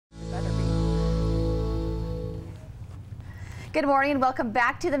Good morning and welcome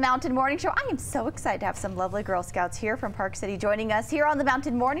back to the Mountain Morning Show. I am so excited to have some lovely Girl Scouts here from Park City joining us here on the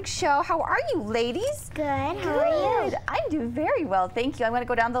Mountain Morning Show. How are you, ladies? Good. How are you? I'm doing very well, thank you. I'm going to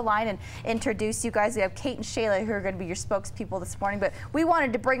go down the line and introduce you guys. We have Kate and Shayla who are going to be your spokespeople this morning, but we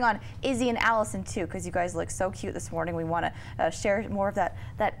wanted to bring on Izzy and Allison too because you guys look so cute this morning. We want to share more of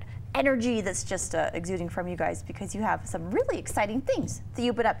that energy that's just exuding from you guys because you have some really exciting things that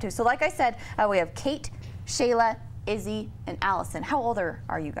you've been up to. So like I said, we have Kate, Shayla, Izzy, and Allison. How old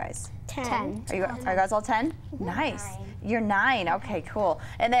are you guys? 10. Are you guys all 10? Nice. 9. You're 9. Okay, cool.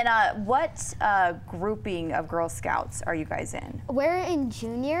 And then what grouping of Girl Scouts are you guys in? We're in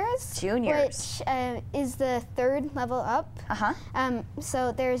juniors. Juniors. Which is the 3rd level up.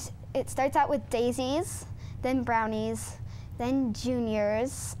 So it starts out with daisies, then brownies, then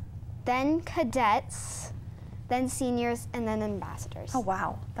juniors, then cadets, then seniors, and then ambassadors. Oh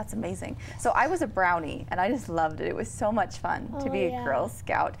wow, that's amazing. So I was a brownie and I just loved it. It was so much fun to be a Girl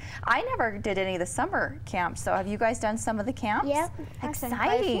Scout. I never did any of the summer camps, so have you guys done some of the camps? Yep.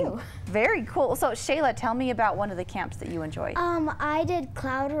 Exciting. Very cool. So Shayla, tell me about one of the camps that you enjoyed. I did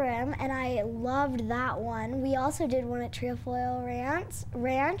Cloud Rim and I loved that one. We also did one at Trefoil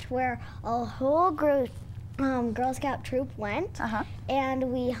Ranch where a whole group Girl Scout troop went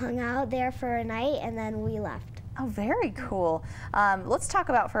and we hung out there for a night and then we left. Oh, very cool. Let's talk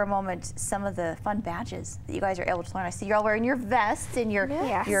about for a moment some of the fun badges that you guys are able to learn. I see you're all wearing your vests and your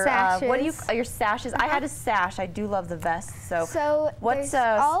sashes. What do you your sashes? I had a sash. I do love the vests. So what's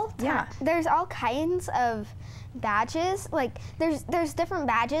there's all kinds of badges. Like there's different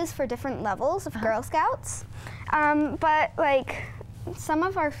badges for different levels of Girl Scouts. But like some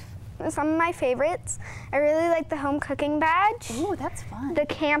of my favorites, I really like the home cooking badge. Ooh, that's fun. The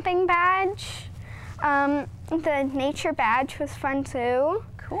camping badge. The nature badge was fun too.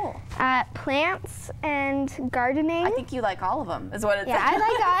 Cool. Plants and gardening. I think you like all of them, is what it says. I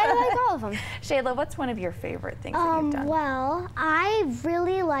like all of them. Shayla, what's one of your favorite things that you've done? Well, I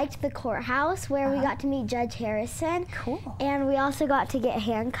really liked the courthouse where we got to meet Judge Harrison. Cool. And we also got to get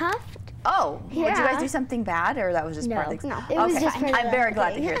handcuffed. Oh, did you guys do something bad, or that was just part of the No, it was just part of I'm very the glad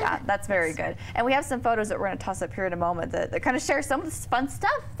to thing. hear that. That's very good. And we have some photos that we're going to toss up here in a moment that kind of share some of this fun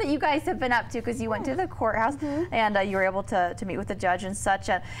stuff that you guys have been up to because you went to the courthouse and you were able to meet with the judge and such.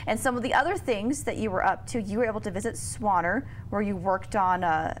 And some of the other things that you were up to, you were able to visit Swanner where you worked on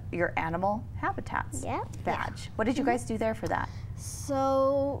your animal habitats badge. What did you guys do there for that?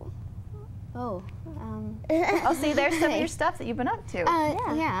 So, oh, see, there's some of your stuff that you've been up to.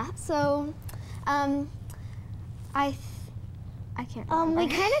 So, I can't remember. We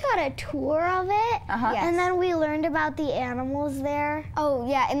kind of got a tour of it, and then we learned about the animals there. Oh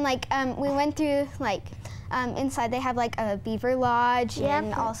yeah, and like we went through like inside they have like a beaver lodge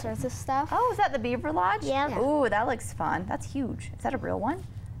and all sorts of stuff. Oh, is that the beaver lodge? Yeah. Ooh, that looks fun. That's huge. Is that a real one?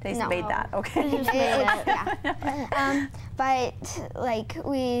 They just made that. Okay. But like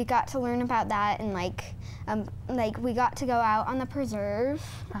we got to learn about that and like we got to go out on the preserve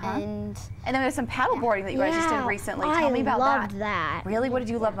and then there's some paddle boarding that you guys just did recently. Tell me about that. I loved that. Really? What did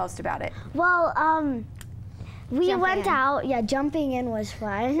you love most about it? Well, we went out. Yeah, jumping in was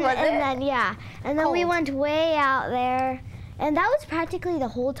fun. And then we went way out there. And that was practically the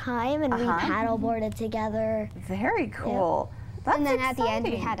whole time, and we paddle boarded together. Very cool. That's and then exciting. at the end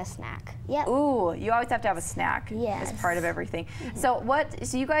we had a snack. Yep. Ooh, you always have to have a snack as part of everything. So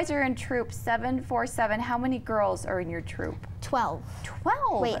so you guys are in troop 747. How many girls are in your troop? 12.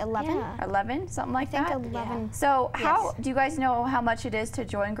 12? Wait, 11? Yeah. 11? Something like that? I think 11. So do you guys know how much it is to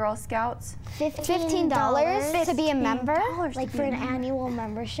join Girl Scouts? $15 to be a member. Like for an annual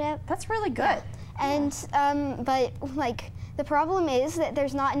membership. That's really good. And but like the problem is that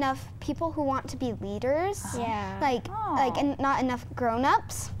there's not enough people who want to be leaders. And not enough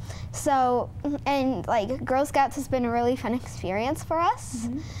grown-ups. So and like Girl Scouts has been a really fun experience for us.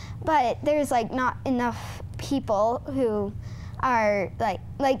 But there's like not enough people who are like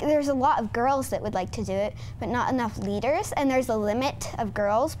there's a lot of girls that would like to do it, but not enough leaders, and there's a limit of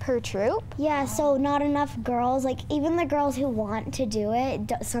girls per troop. Yeah, so not enough girls. Like even the girls who want to do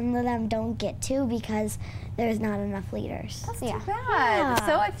it, some of them don't get to because there's not enough leaders. That's too bad.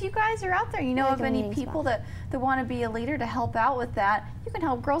 So if you guys are out there, you know of any people that want to be a leader to help out with that, you can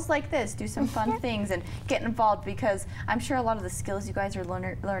help girls like this do some fun things and get involved because I'm sure a lot of the skills you guys are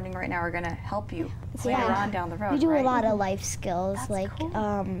learning right now are going to help you later on down the road. We do a lot of life skills like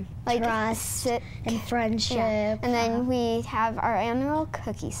like trust and friendship. And then we have our annual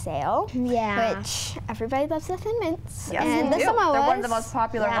cookie sale, which everybody loves the Thin Mints. Yes, and they do. They're Samoas. one of the most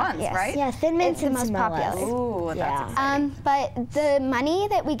popular ones, right? Yeah, Thin Mints It's and the most Samoas. popular. Ooh, that's exciting. But the money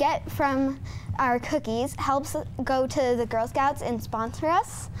that we get from our cookies helps go to the Girl Scouts and sponsor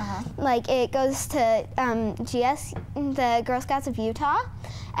us. Like it goes to GS, the Girl Scouts of Utah,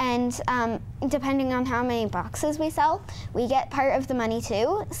 and depending on how many boxes we sell, we get part of the money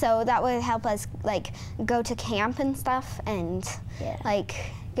too. So that would help us like go to camp and stuff, and like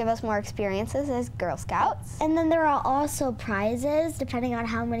give us more experiences as Girl Scouts. And then there are also prizes depending on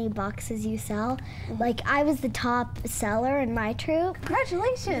how many boxes you sell. Like I was the top seller in my troop.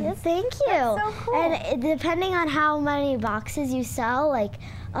 Congratulations. Yeah, thank you. That's so cool. And depending on how many boxes you sell, like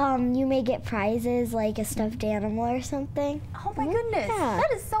you may get prizes like a stuffed animal or something. Oh my goodness,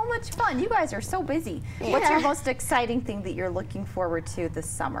 that is so much fun. You guys are so busy. What's your most exciting thing that you're looking forward to this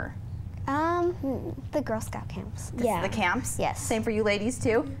summer? The Girl Scout camps. The camps? Yes. Same for you ladies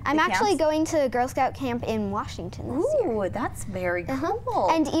too? I'm actually going to a Girl Scout camp in Washington this year. Ooh, that's very cool.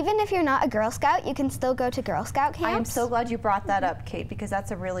 And even if you're not a Girl Scout, you can still go to Girl Scout camps. I am so glad you brought that up, Kate, because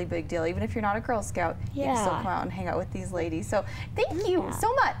that's a really big deal. Even if you're not a Girl Scout, you can still come out and hang out with these ladies. So thank you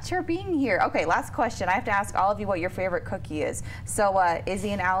so much for being here. Okay, last question. I have to ask all of you what your favorite cookie is. So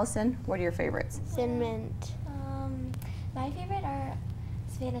Izzy and Allison, what are your favorites? Thin Mint. My favorite are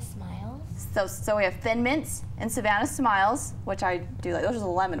Savannah Smiles. So we have Thin Mints and Savannah Smiles, which I do like. Those are the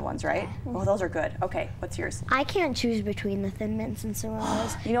lemon ones, right? Oh, those are good. Okay, what's yours? I can't choose between the Thin Mints and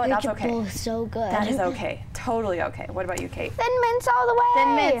Smiles. You know what? That's okay. They're both so good. That is okay. Totally okay. What about you, Kate? Thin Mints all the way.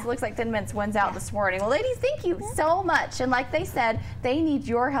 Thin Mints. Looks like Thin Mints wins out this morning. Well, ladies, thank you so much. And like they said, they need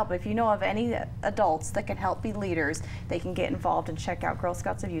your help. If you know of any adults that can help be leaders, they can get involved and check out Girl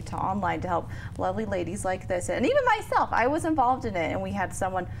Scouts of Utah online to help lovely ladies like this. And even myself, I was involved in it, and we had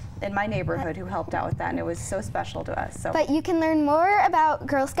someone in my neighborhood who helped out with that, and it was so special to us. So. But you can learn more about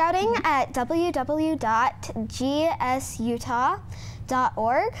Girl Scouting at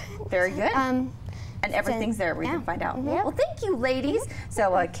www.gsutah.org. Very good. And everything's there where you can find out. Well, thank you, ladies.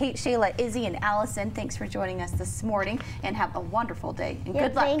 So Kate, Shayla, Izzy, and Allison, thanks for joining us this morning, and have a wonderful day. And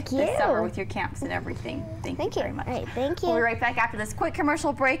good luck this summer with your camps and everything. Thank you very much. All right, thank you. We'll be right back after this quick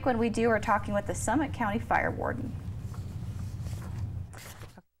commercial break. When we do, we're talking with the Summit County Fire Warden.